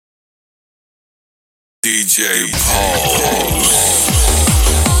DJ Pulse.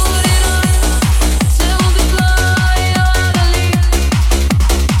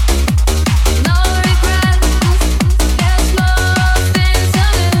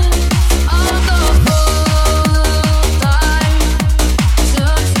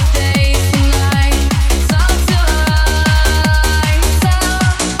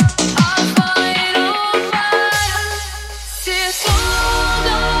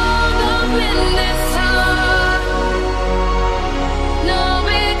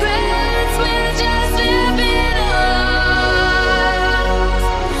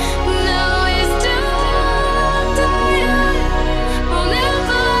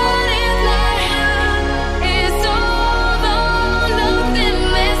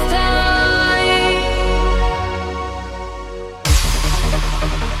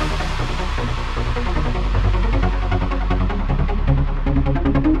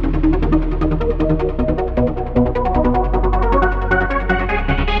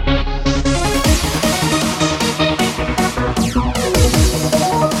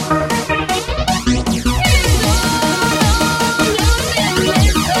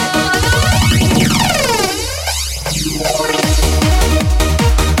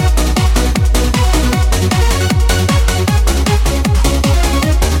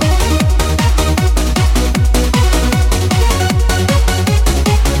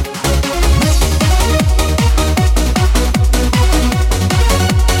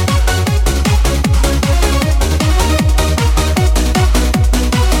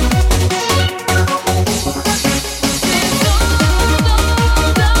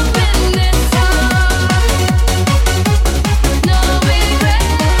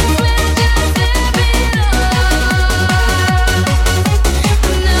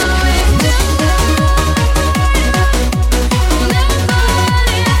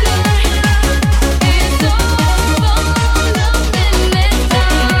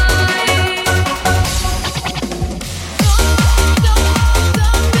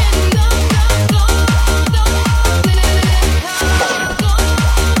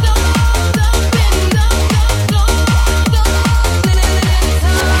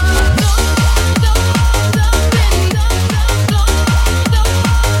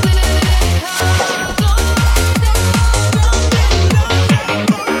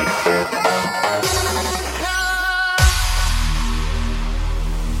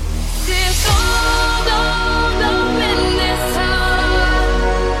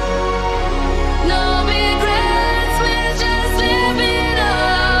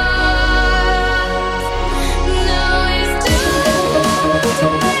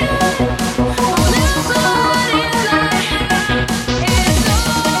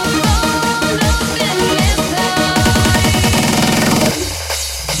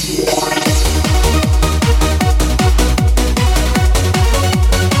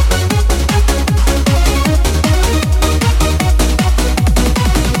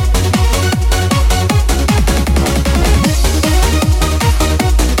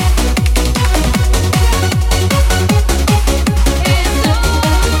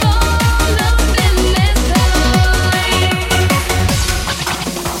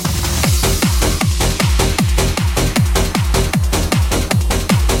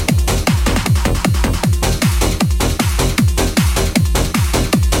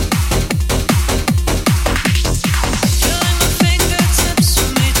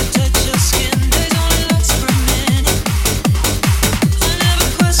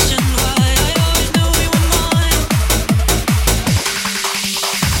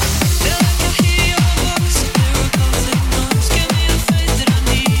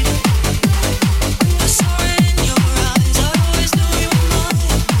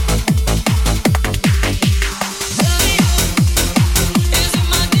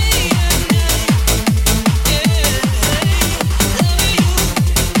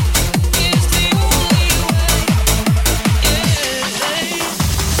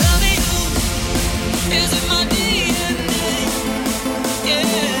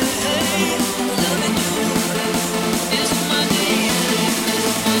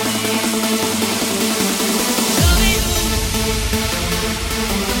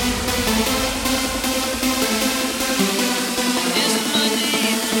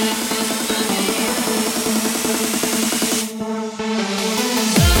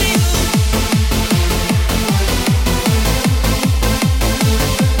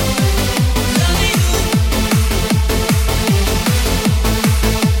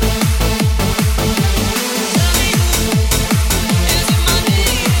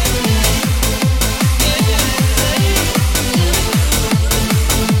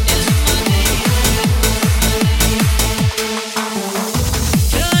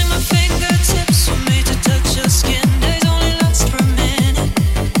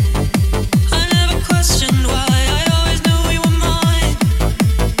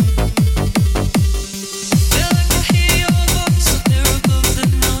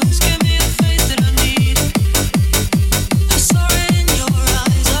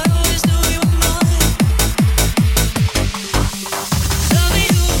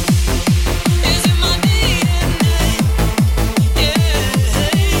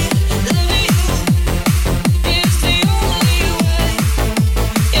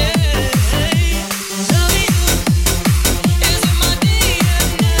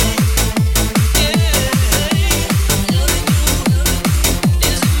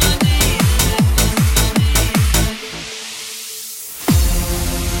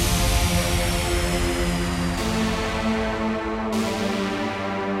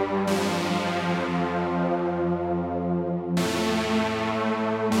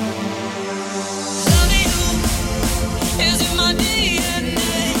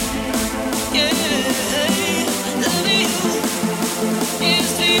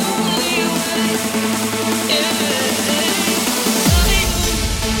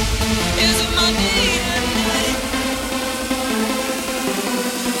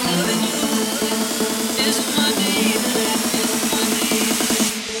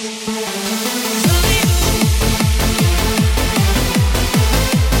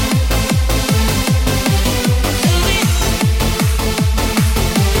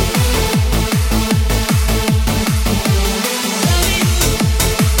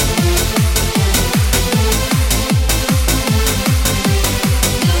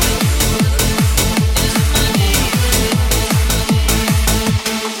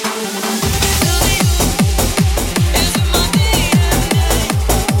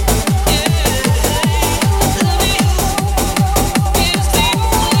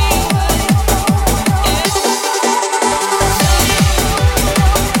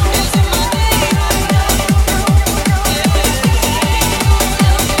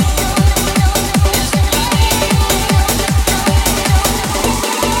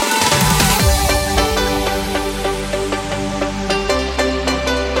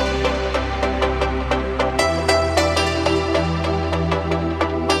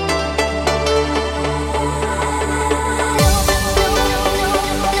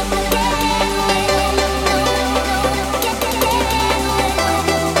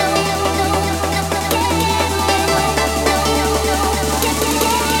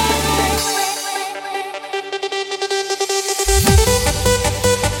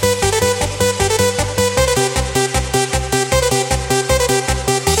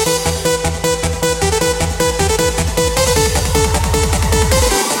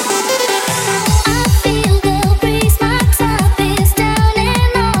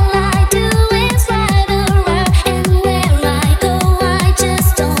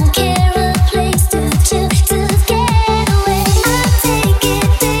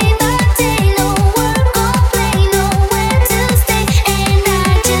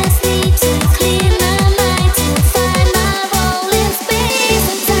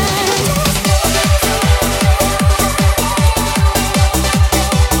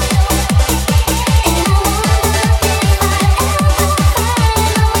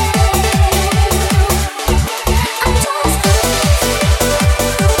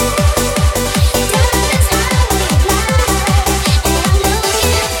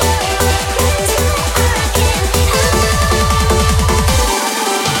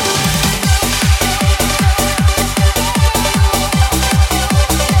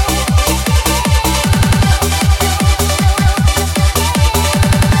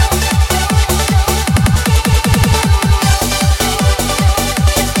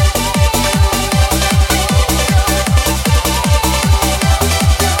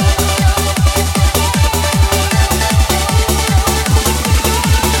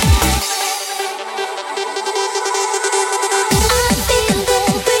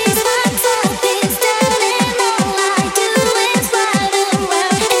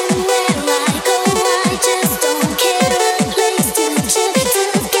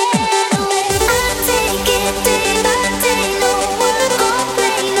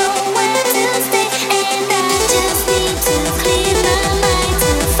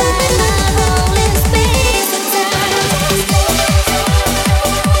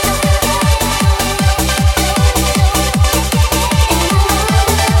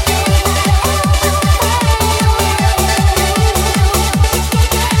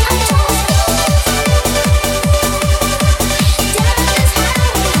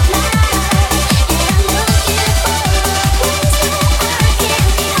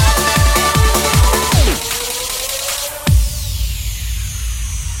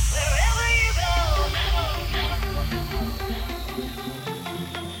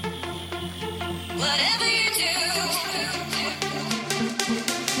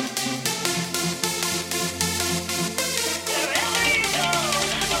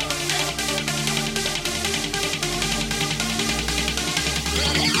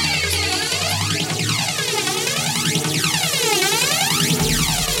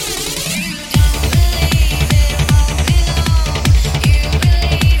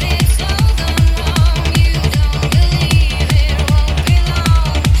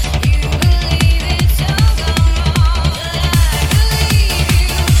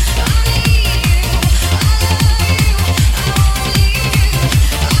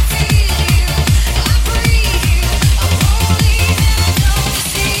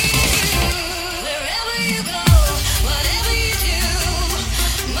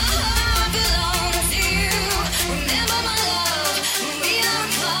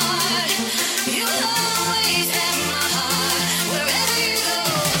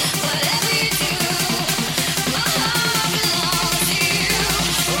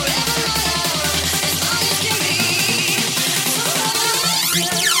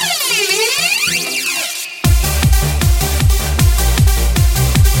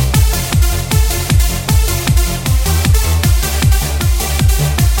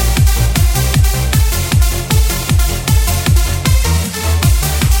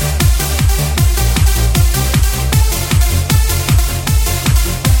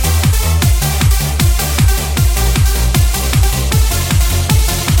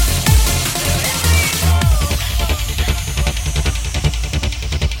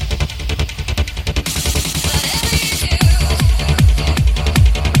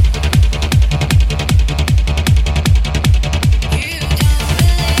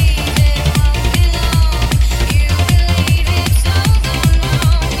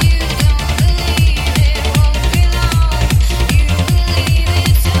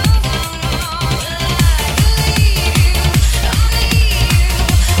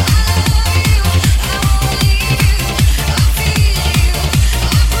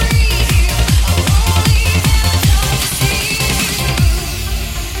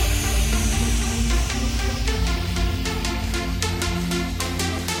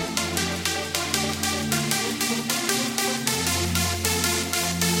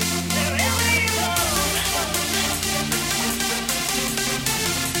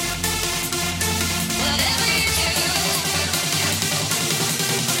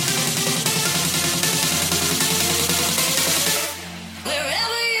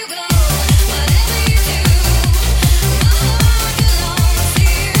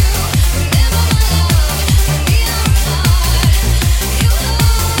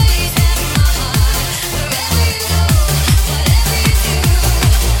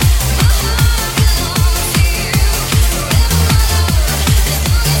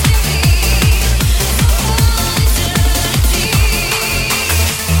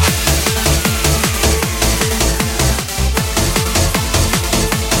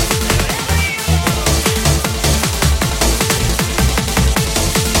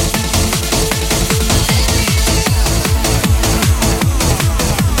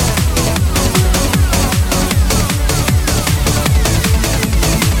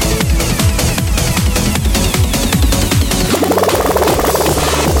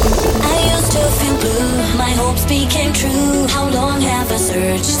 became true. How long have I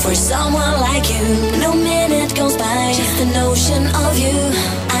searched for someone like you? No minute goes by, just the notion of you.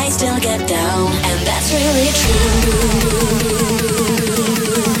 I still get down, and that's really true.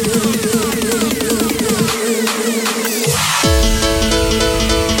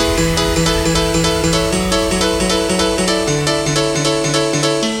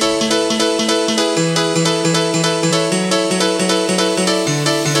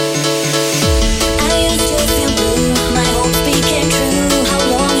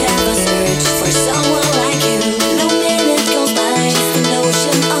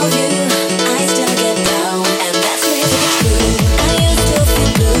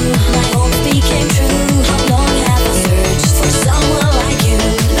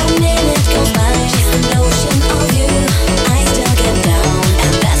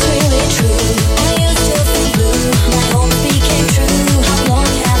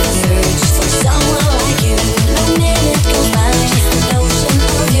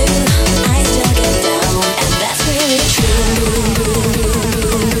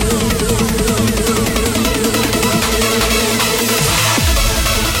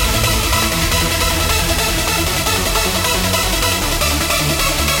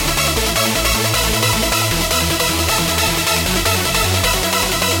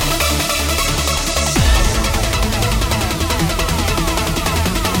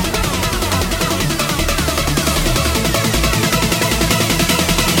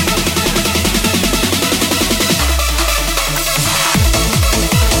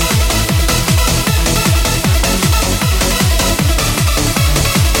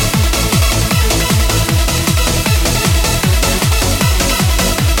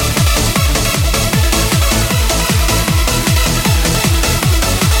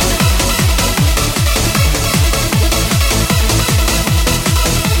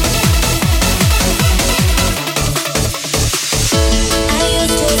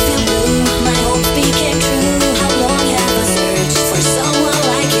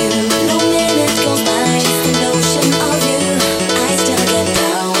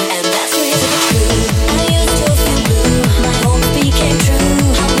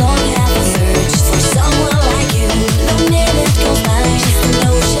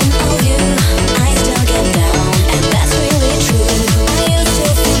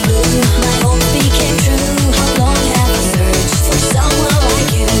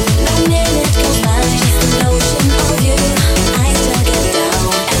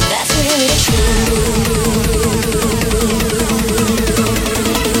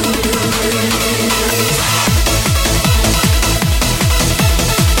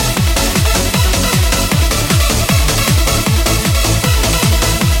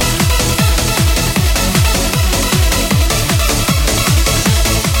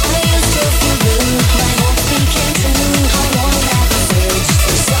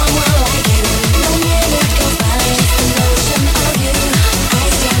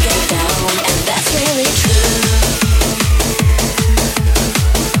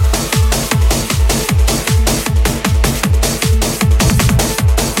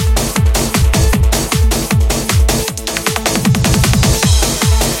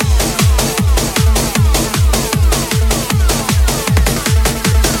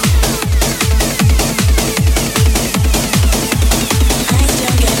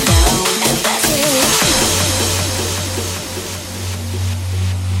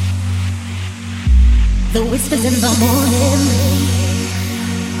 The whispers in the morning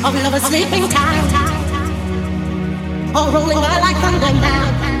of lovers sleeping tight, all rolling by like thunder now.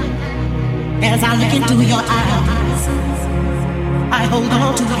 As I look into your eyes, I hold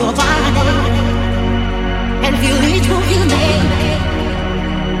on to your body and feel each move you make.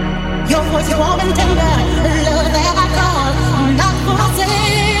 Your voice is warm and tender, love that I call not for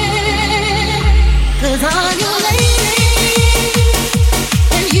sale. 'Cause I'm your lady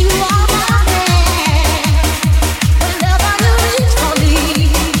and you are.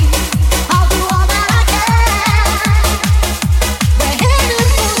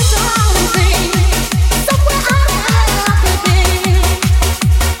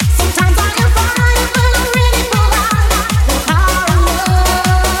 Sometimes I can find, but I'm ready for life. The power of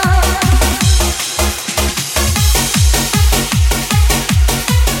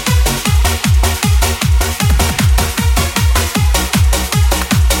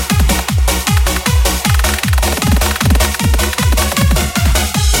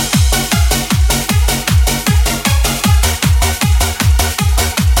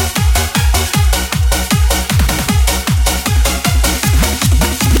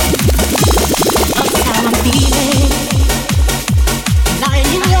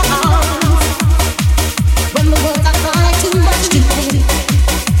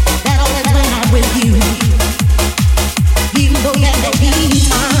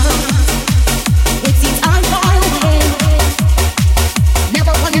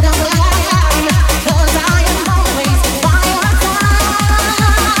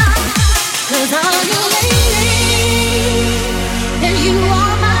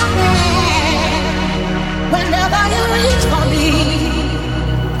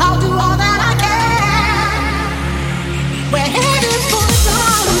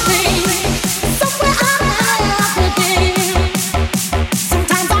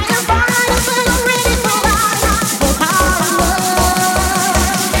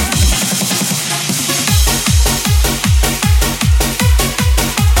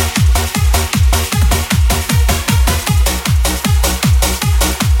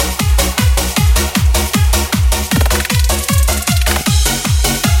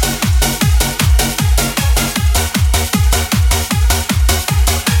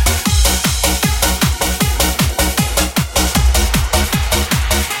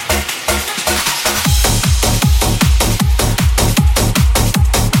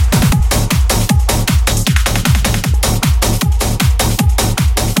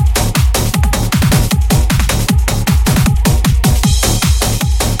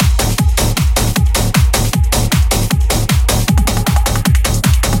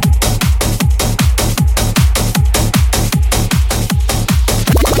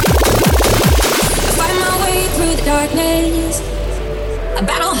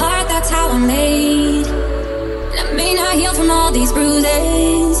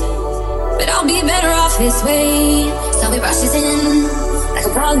I'll be better off this way. So we rushes in like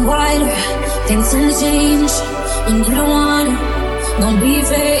a wild water. Things gonna change when you don't want it. Don't be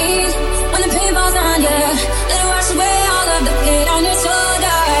afraid when the pain falls on you. Let it wash away all of the pain on your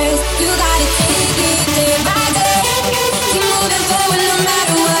shoulders. You gotta take it day by day. Keep moving forward no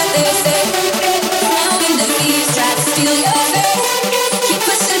matter what they say. And when the thieves try to steal your faith, keep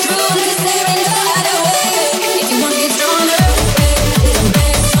pushing through 'cause there ain't no other way. If you wanna get stronger,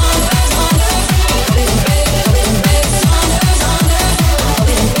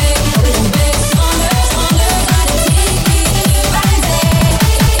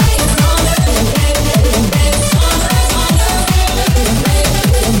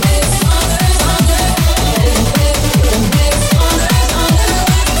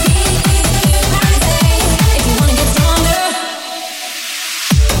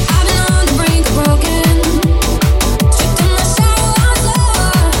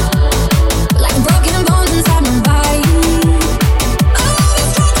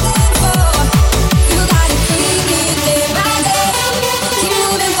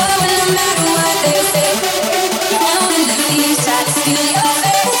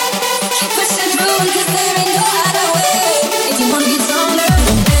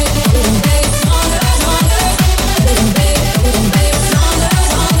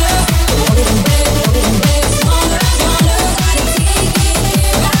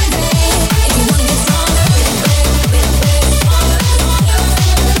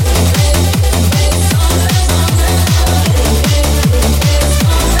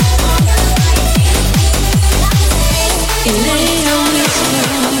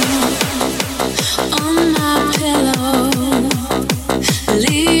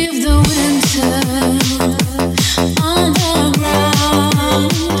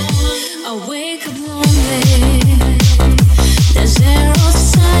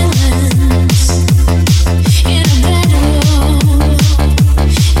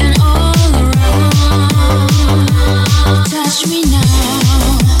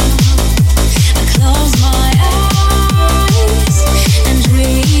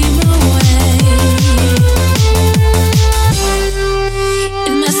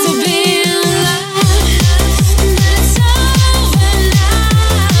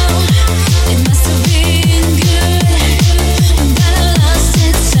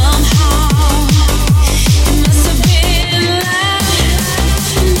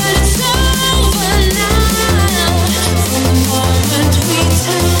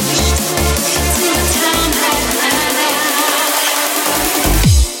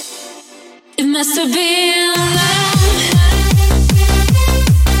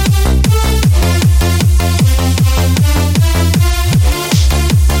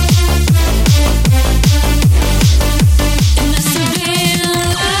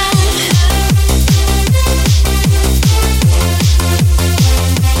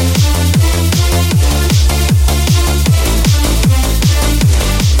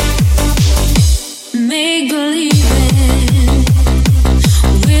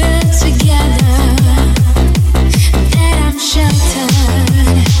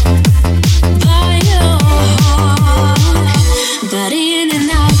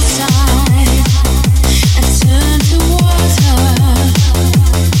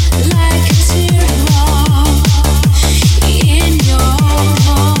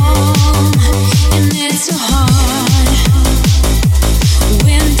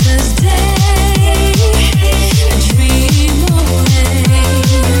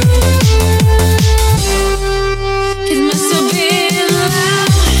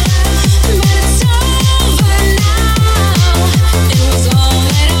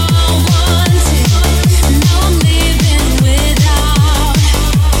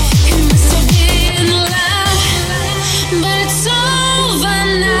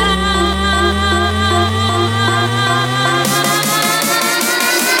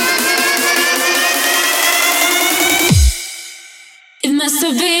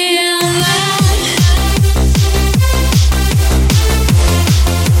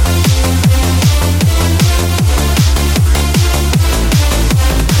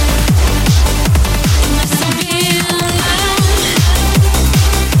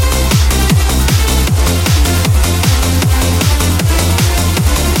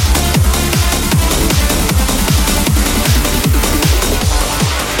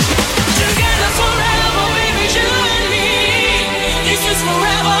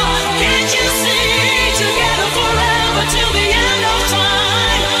 Forever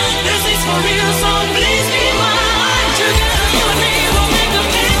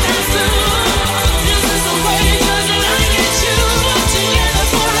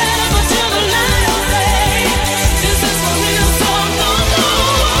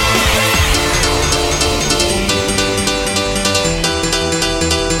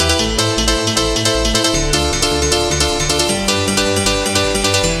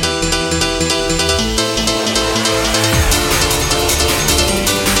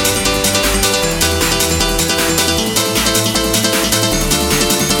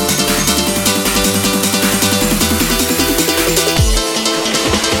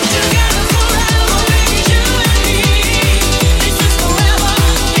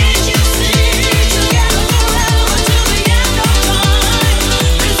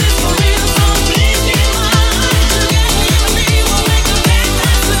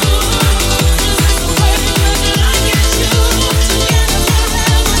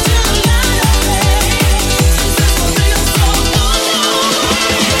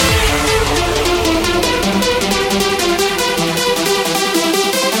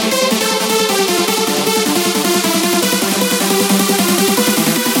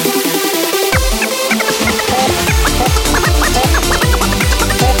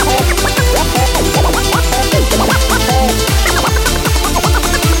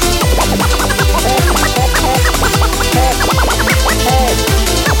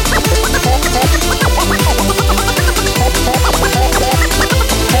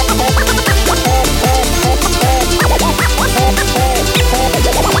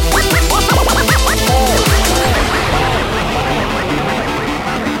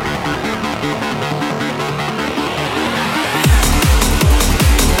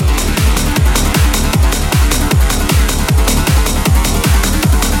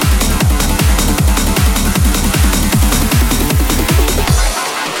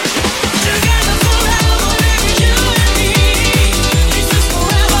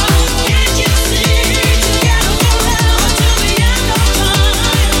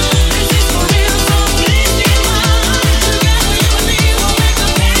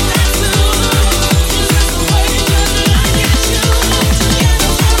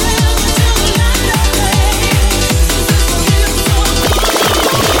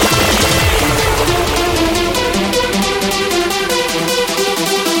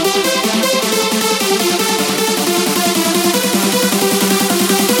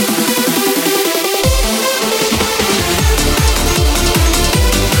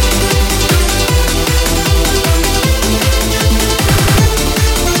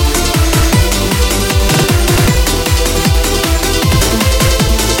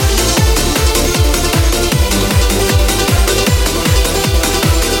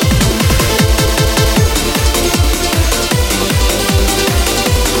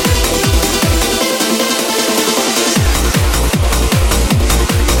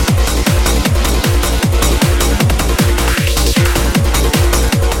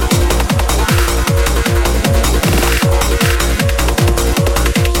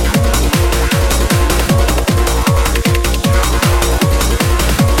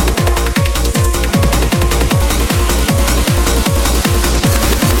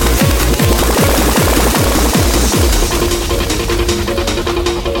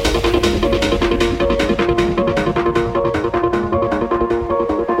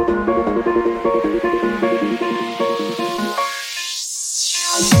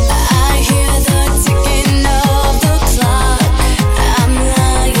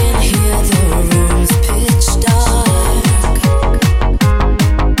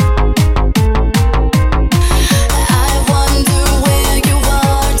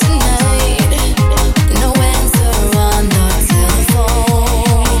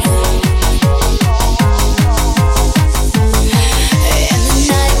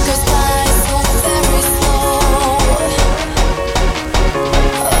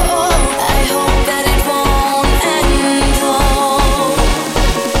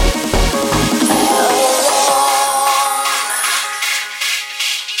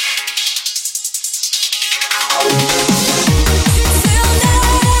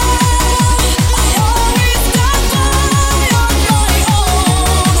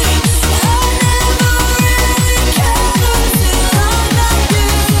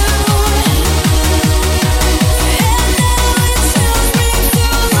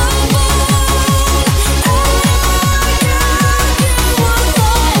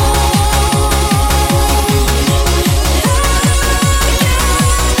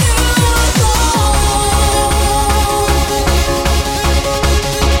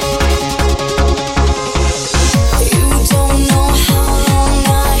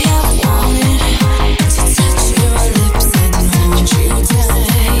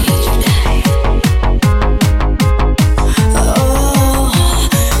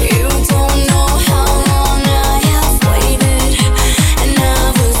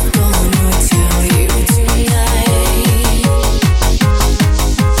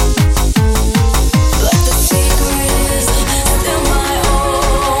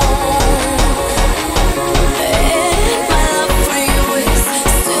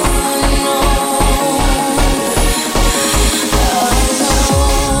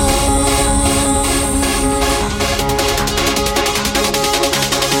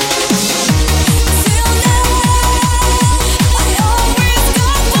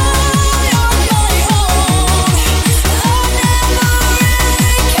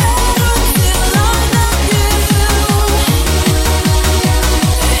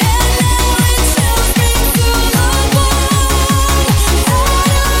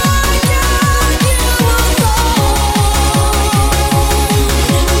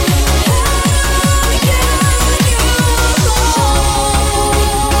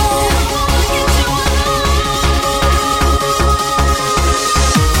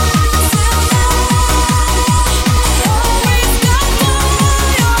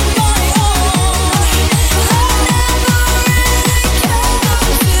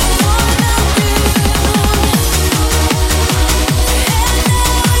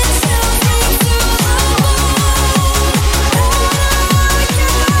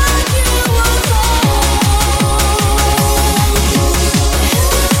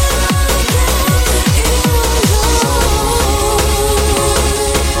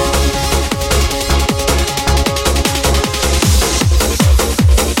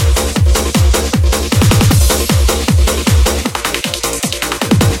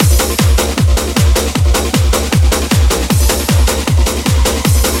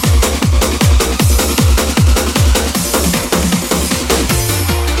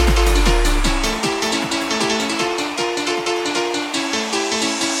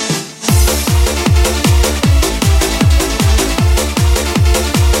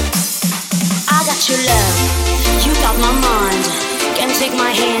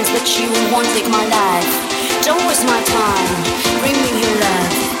but you won't take my life. Don't waste my time. Bring me your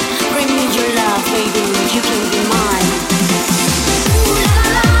love. Bring me your love, baby. You can be mine. Ooh la la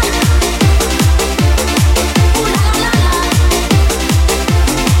la. Ooh la la la.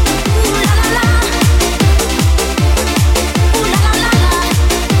 Ooh la la la. Ooh la la la.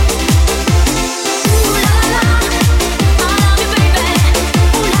 Ooh la la la. I love you, baby.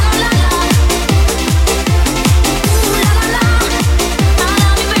 Ooh la la la. Ooh la la la. I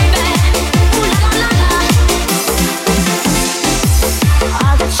love you, baby. Ooh la la la.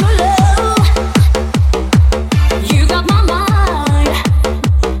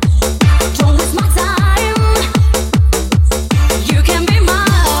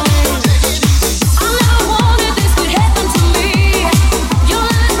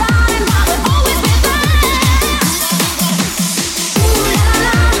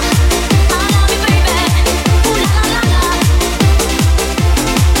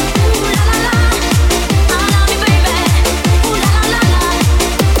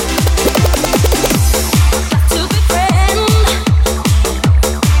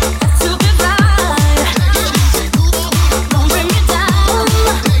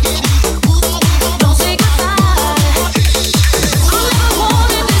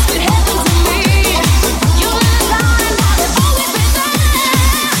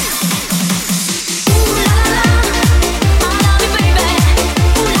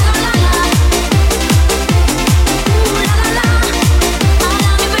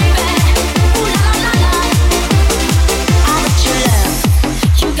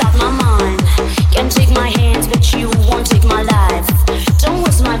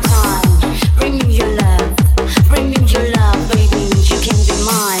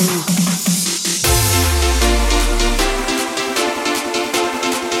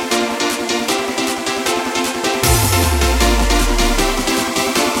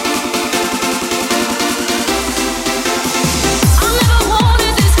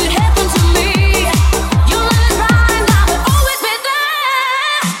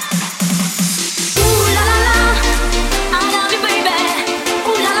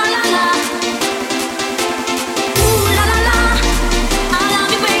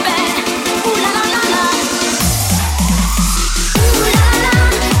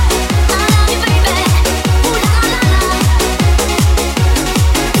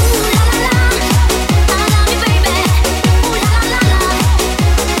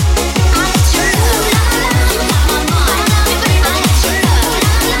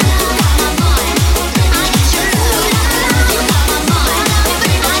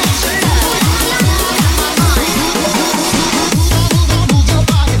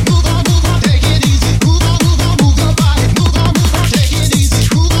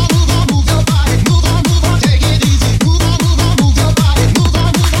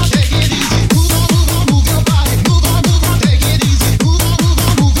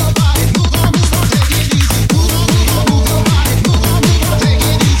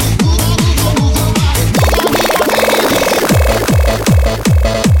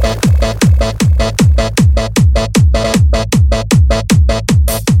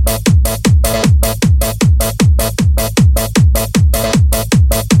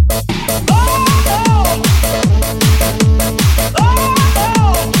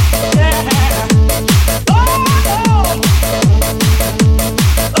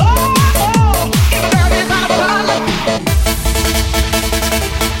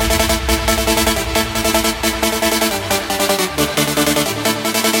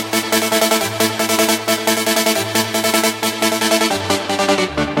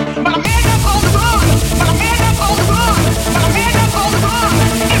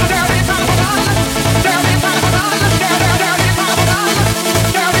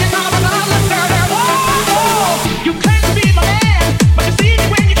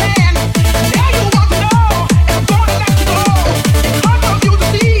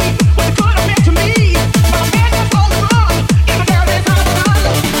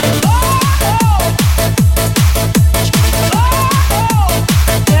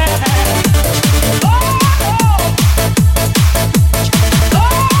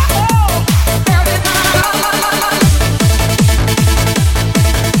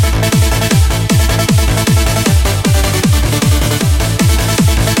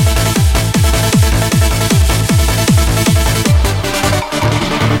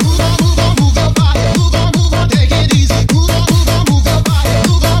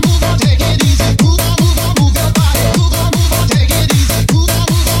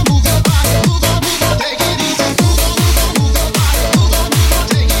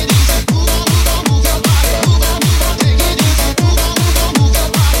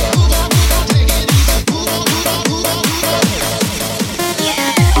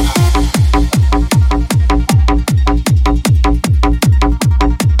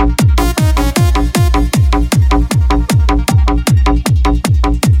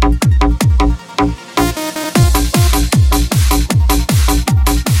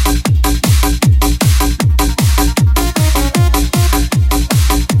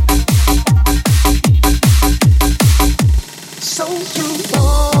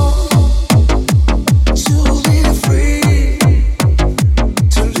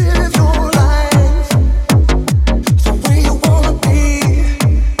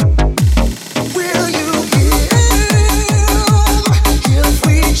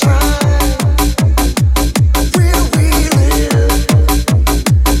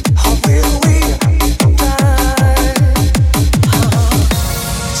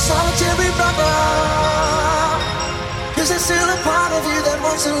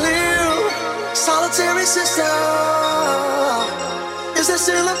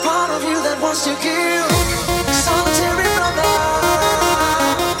 still a part of you that wants to kill? Solitary brother.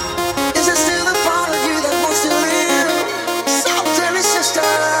 Is there still a part of you that wants to live? Solitary sister.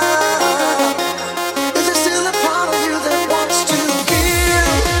 Is there still a part of you that wants to kill?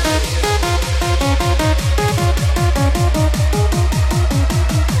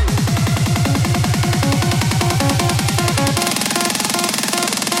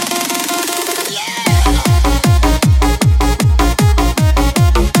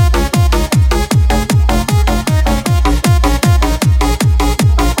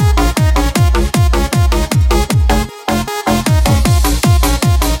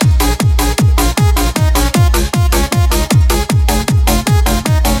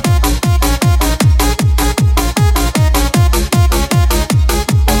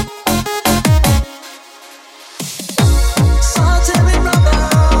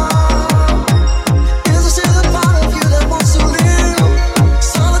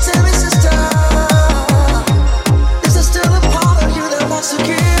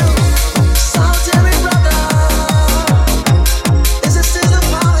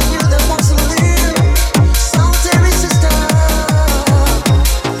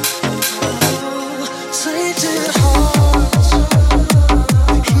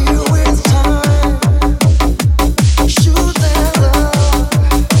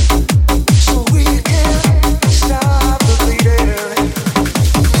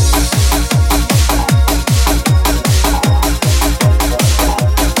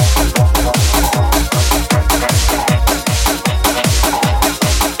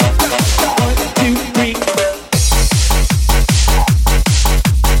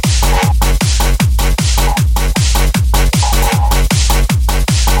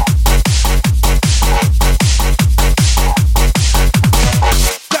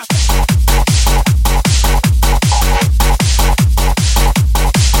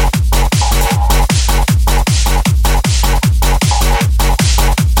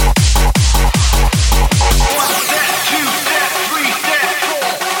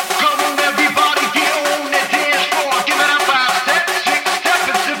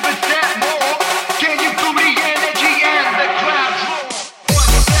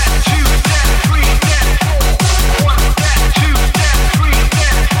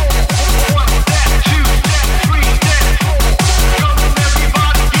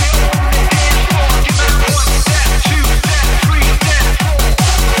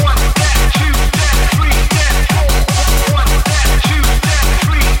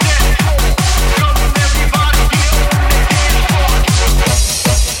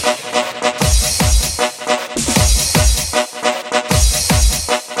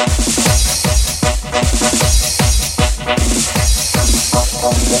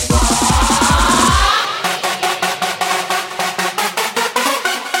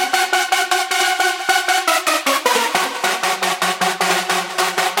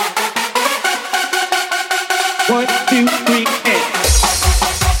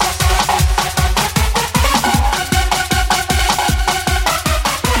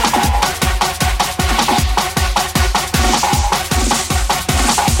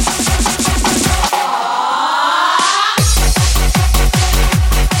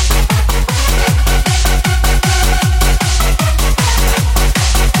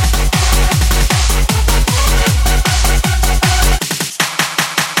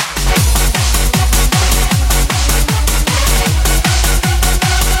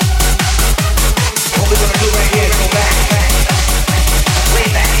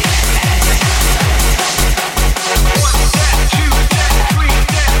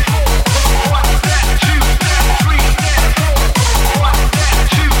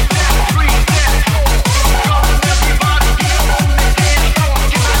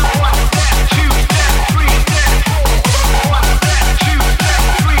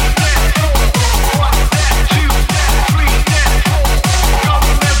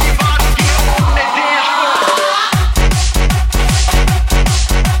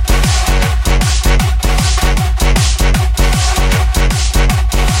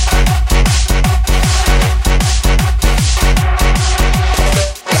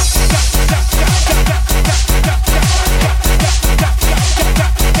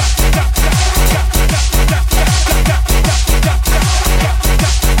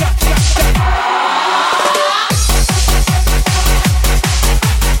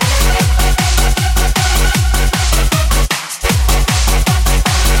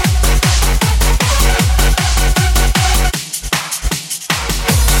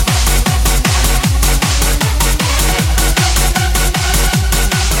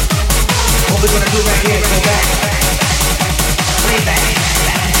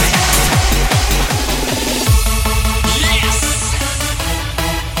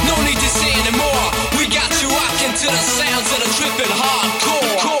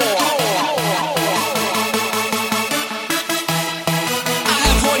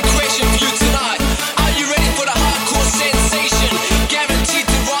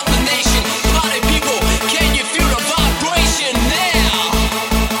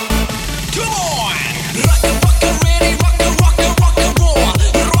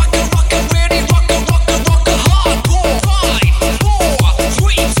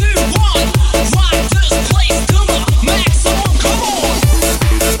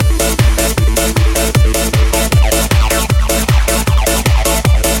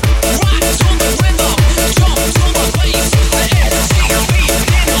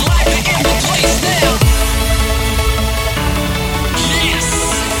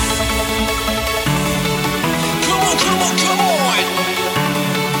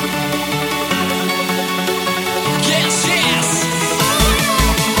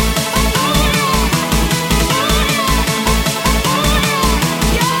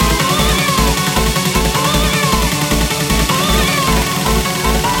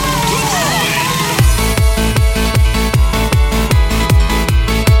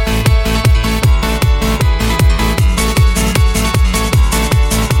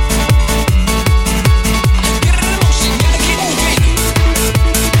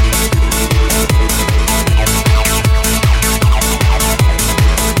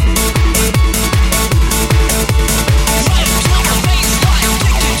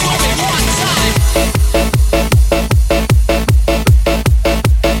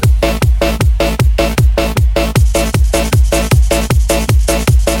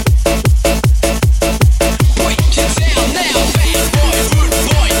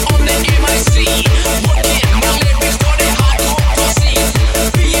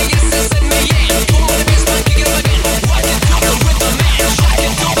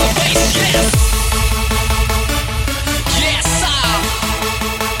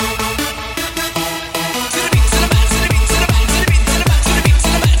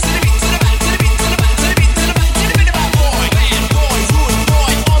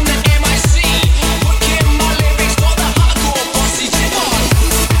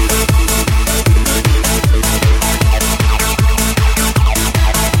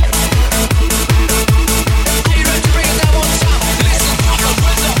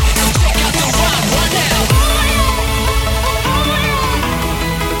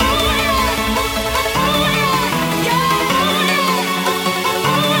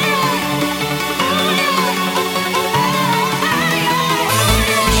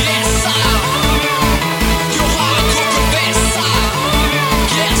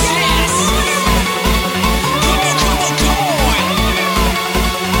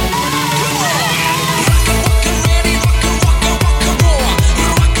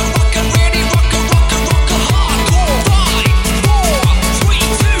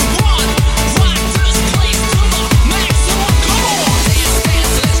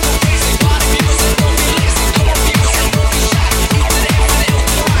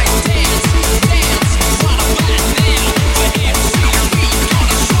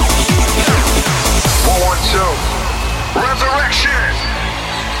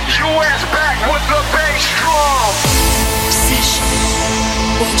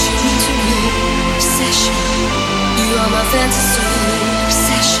 passion. You are my fantasy,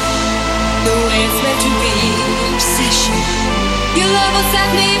 obsession. The way it's meant to be, obsession. Your love will set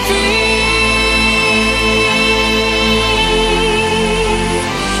me free.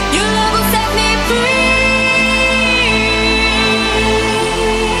 Your love will set me free.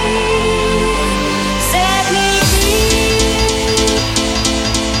 Set me free.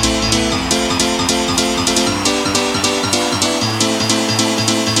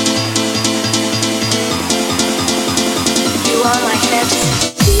 You are my fantasy.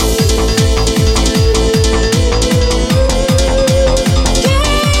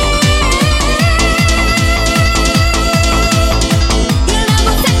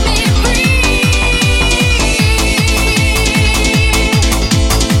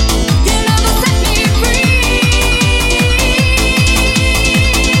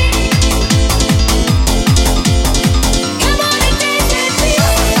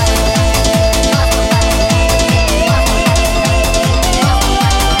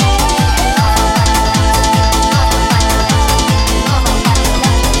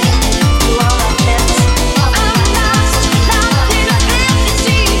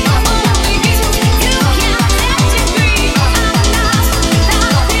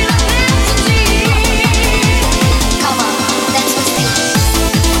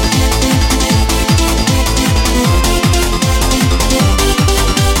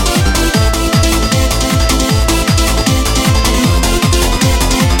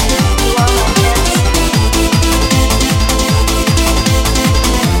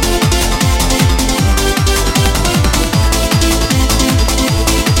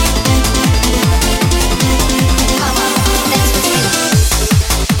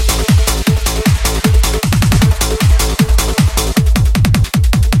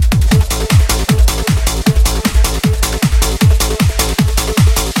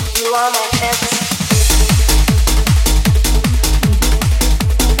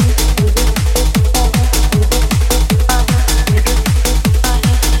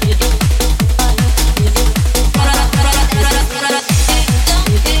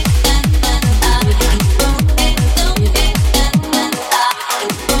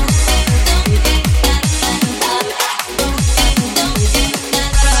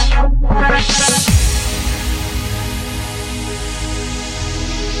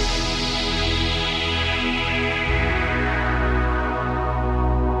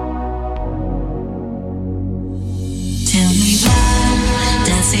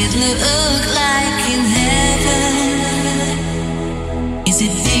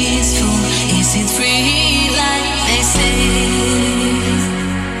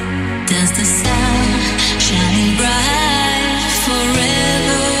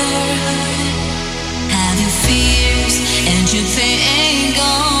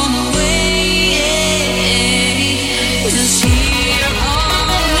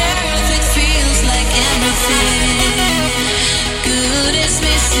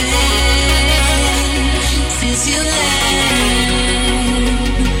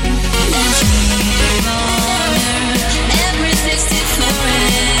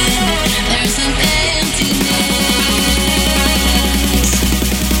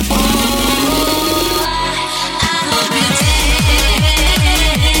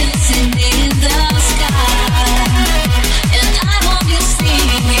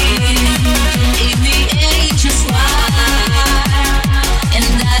 And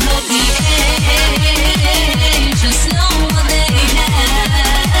I know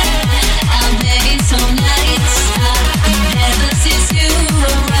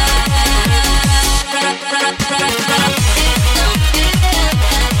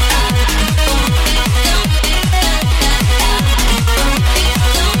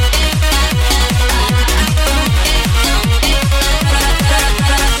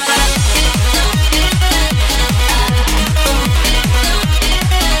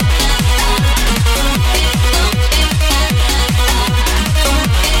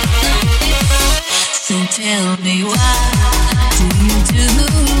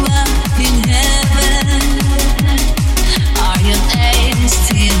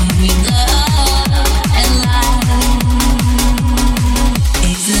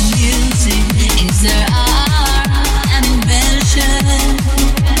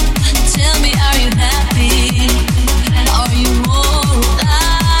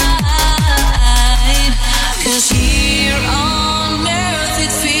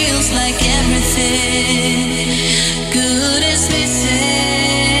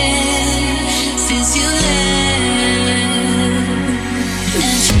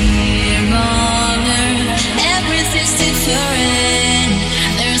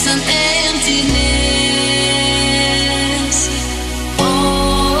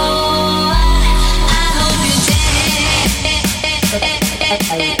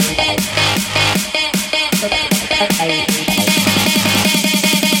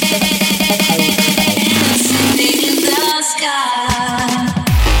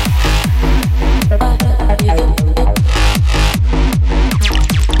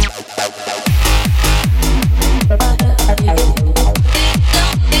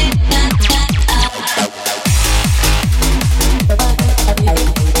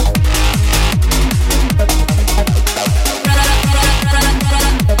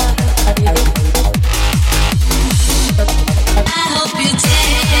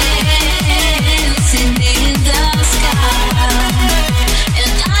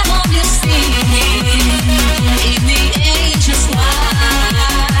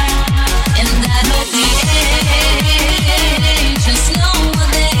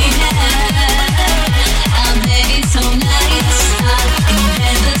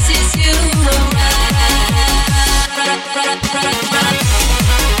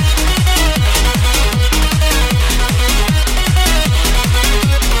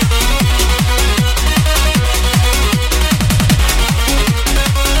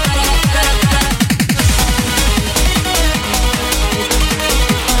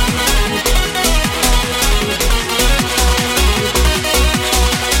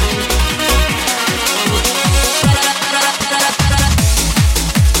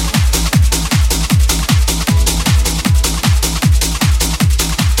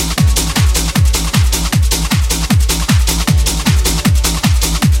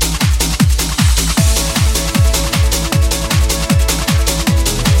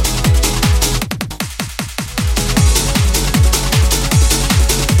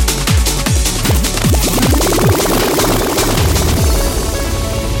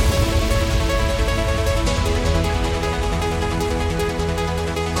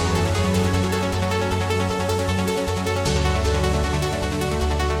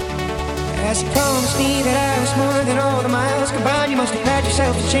As you promised me that I was more than all the miles combined, you must have had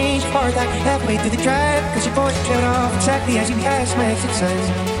yourself to change your heart like halfway through the drive, cause your voice trailed off exactly as you passed my exit sign.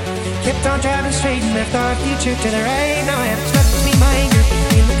 Kept on driving straight and left our future to the right. Now I have stuck between my anger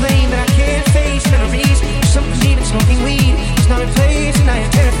and the blame that I can't face. Memories of something even smoking weed. It's not a place and I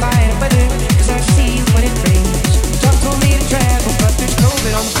am terrified of weather, cause I see when it rains. Doc told me to travel, but there's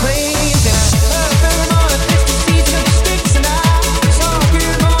COVID on the planes. And I fell on a 50 season of the sticks, and I saw a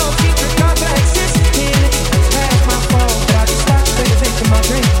weird mom keep her contact existing. It's past my fault, but I just stopped to think of my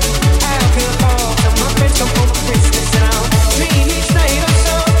drink. Alcohol, and my friends come home for Christmas, and I'll dream each night I'm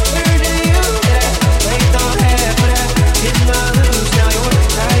so urgent you that I played on half, but I didn't lose. Now you're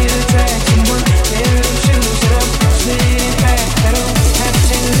tired tracks and one pair of shoes that I'm spinning back. I don't have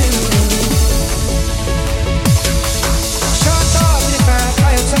to lose. Sure thought that if I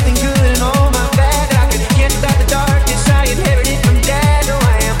tried something good and all my bad, that I could get out the darkness I inherited from Dad. No,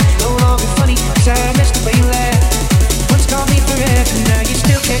 I am no longer funny, cause I missed the way you laughed. Once called me forever, now you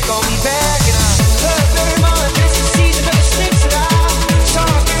still can't call me back. And I love very much, it's the season of the sticks that I saw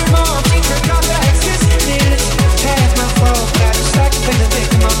very mom, she forgot that I existed. It's half my fault, but I just like to play the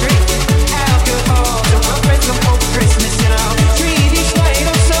victim of drink. Alcohol, so my friends come home for Christmas, and I'll treat each night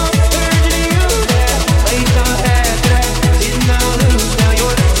I'm so urgent to you that I played on half, but I did not lose. Now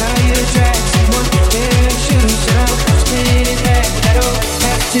you're tired tracks and one pair of shoes, and I'll spin it back, but I don't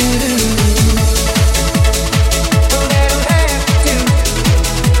have to lose. No, I don't have to.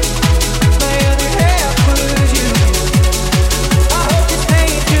 My other half was you. I hope this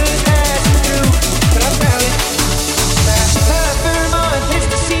pain just passes through, but I found it. For a month, it's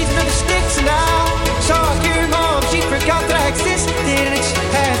the season of the sticks, and I saw your mom, she forgot that I existed, and it's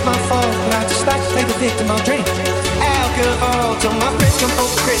half my fault, but I just like to play the victim. I'll drink alcohol till my friends come home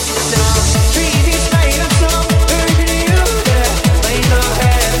for Christmas, and I'll treat this night I'm so urgent to you that I may not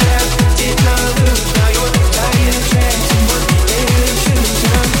have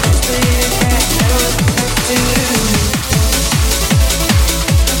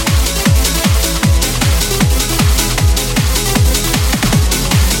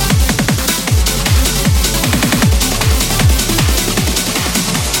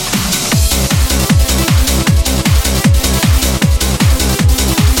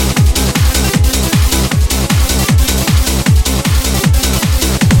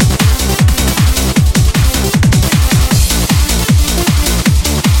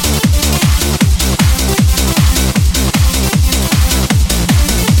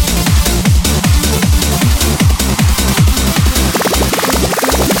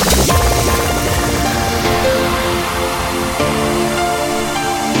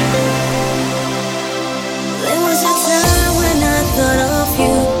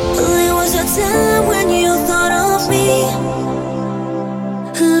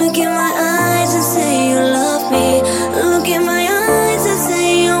Look in my eyes and say you love me. Look in my eyes and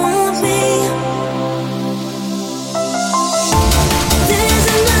say you want me. There's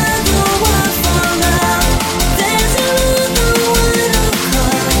another word for love. There's another word of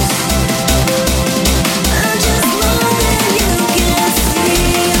course. I just know that you can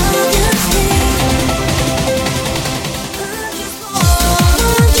see. I just need. I just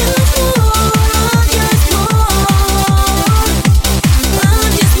want, just want, just want.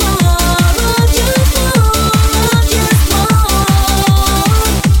 I just want.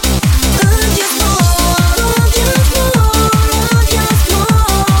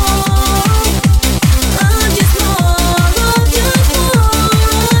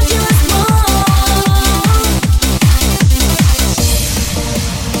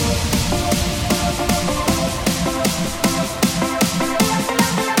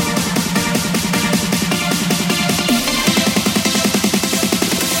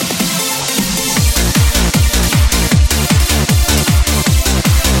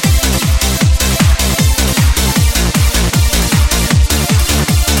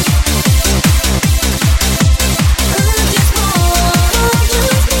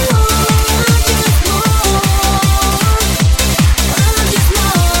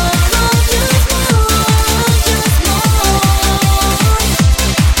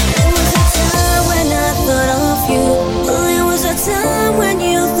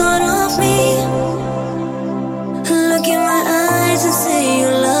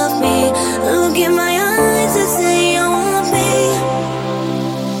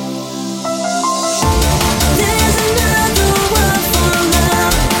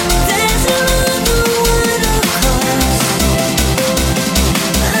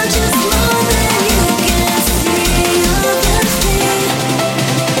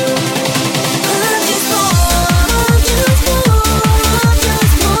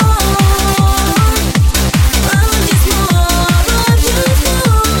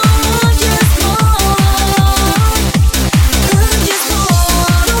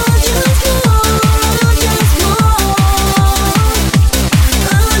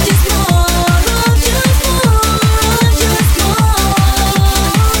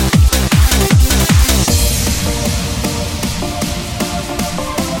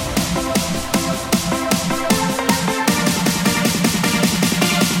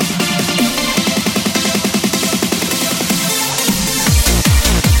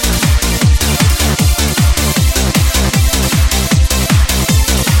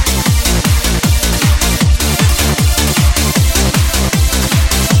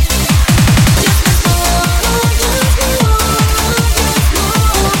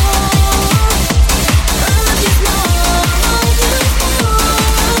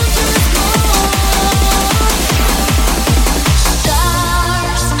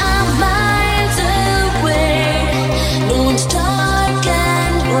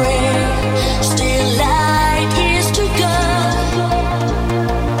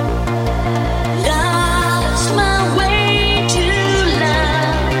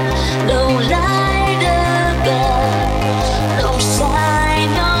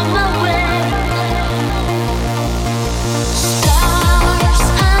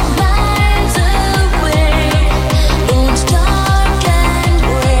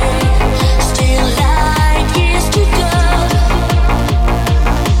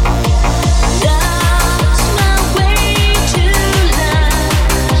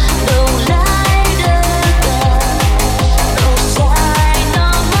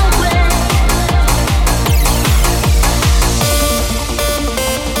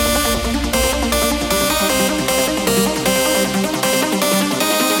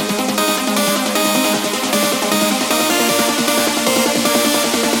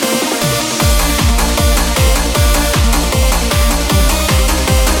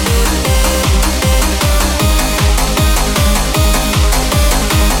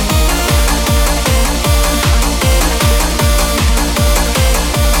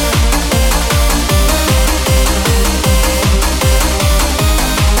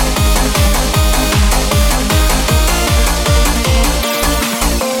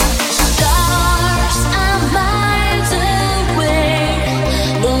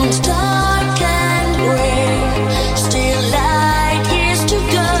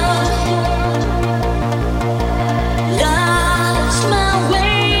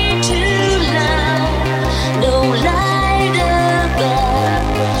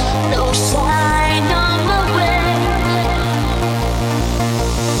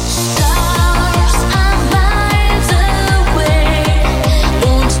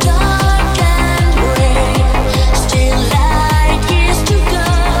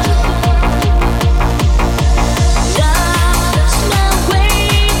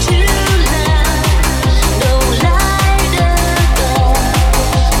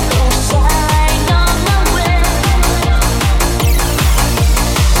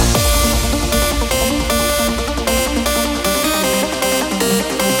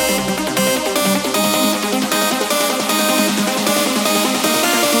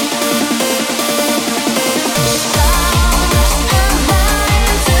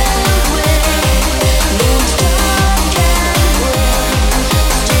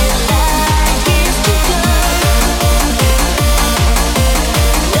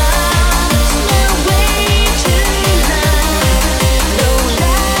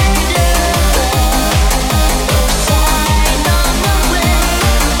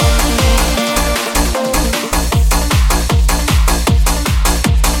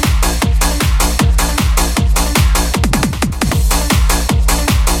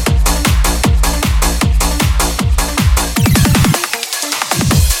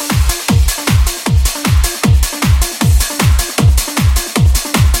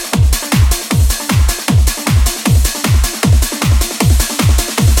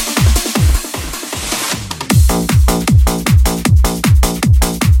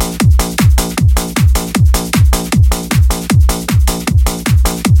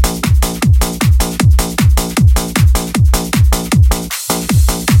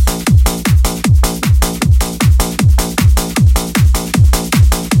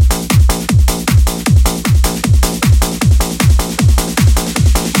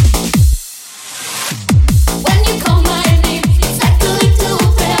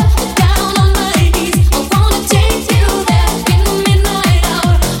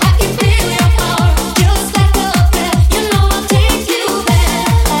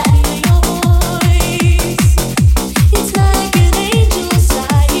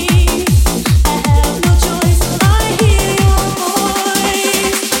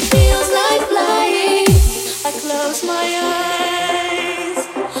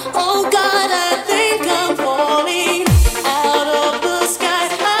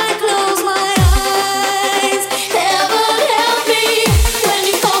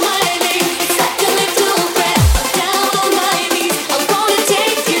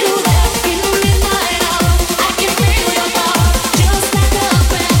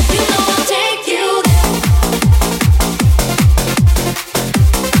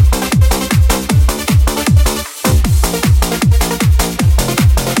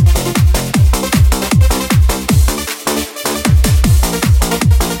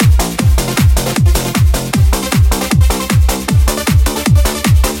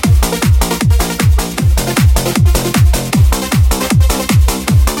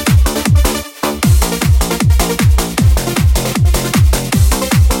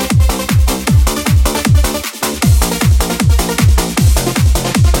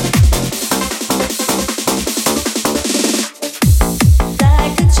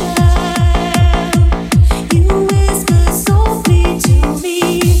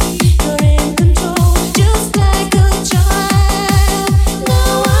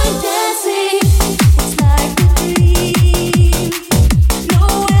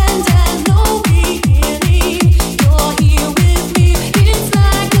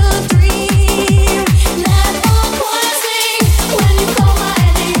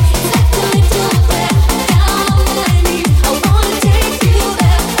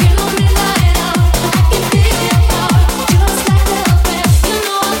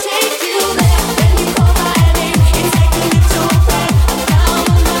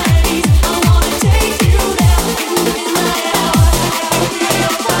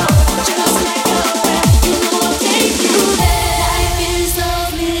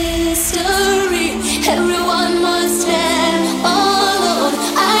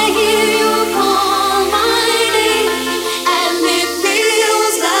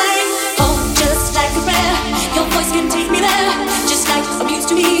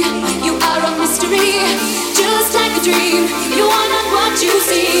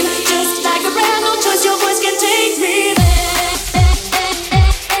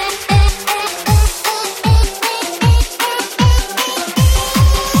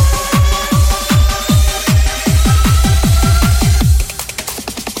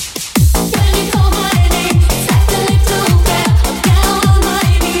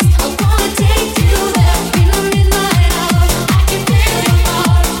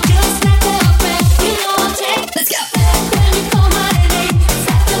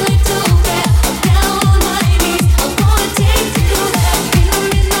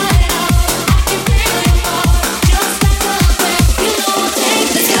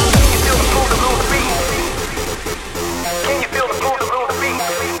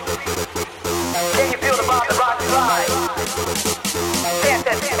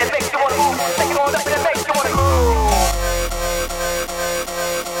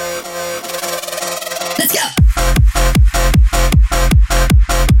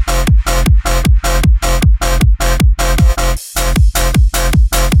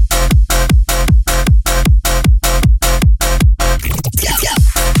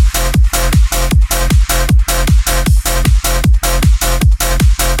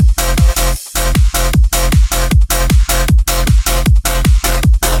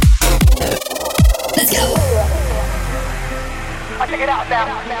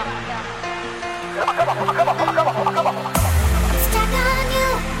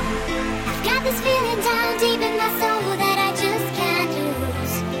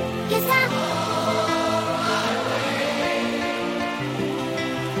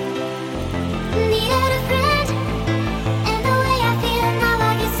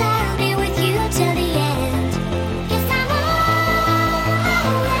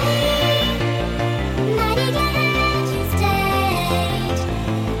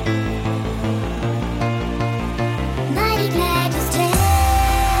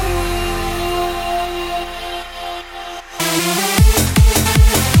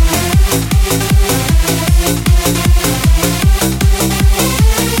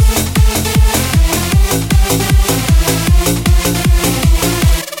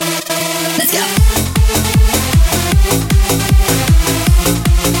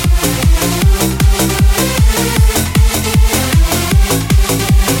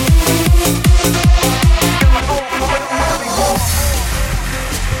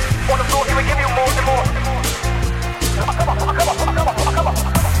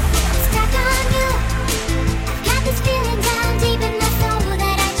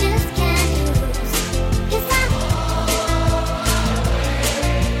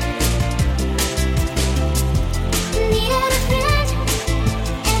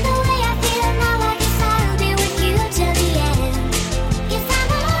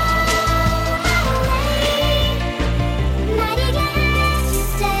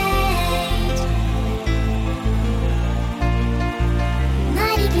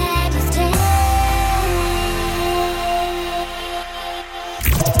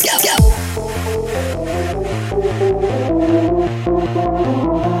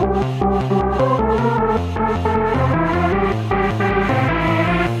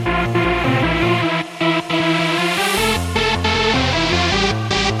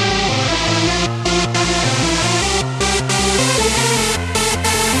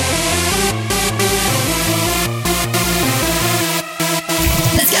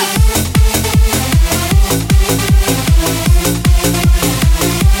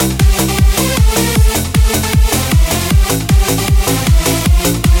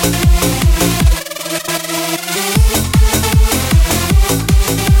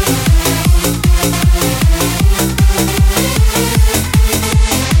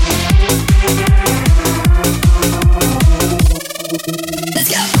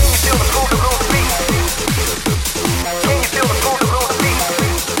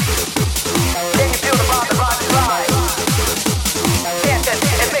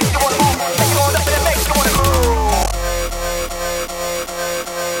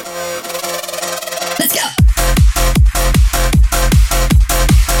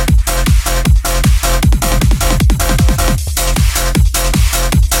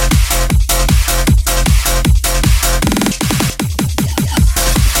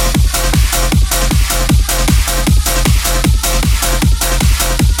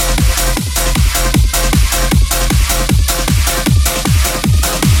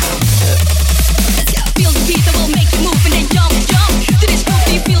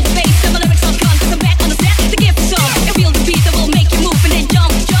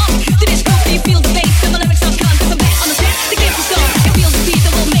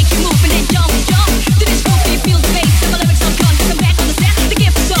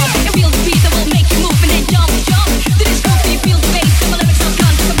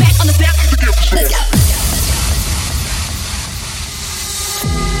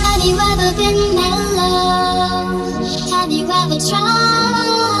 Have you ever been mellow? Have you ever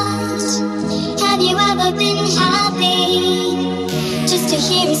tried? Have you ever been happy just to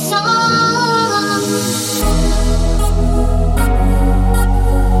hear a song?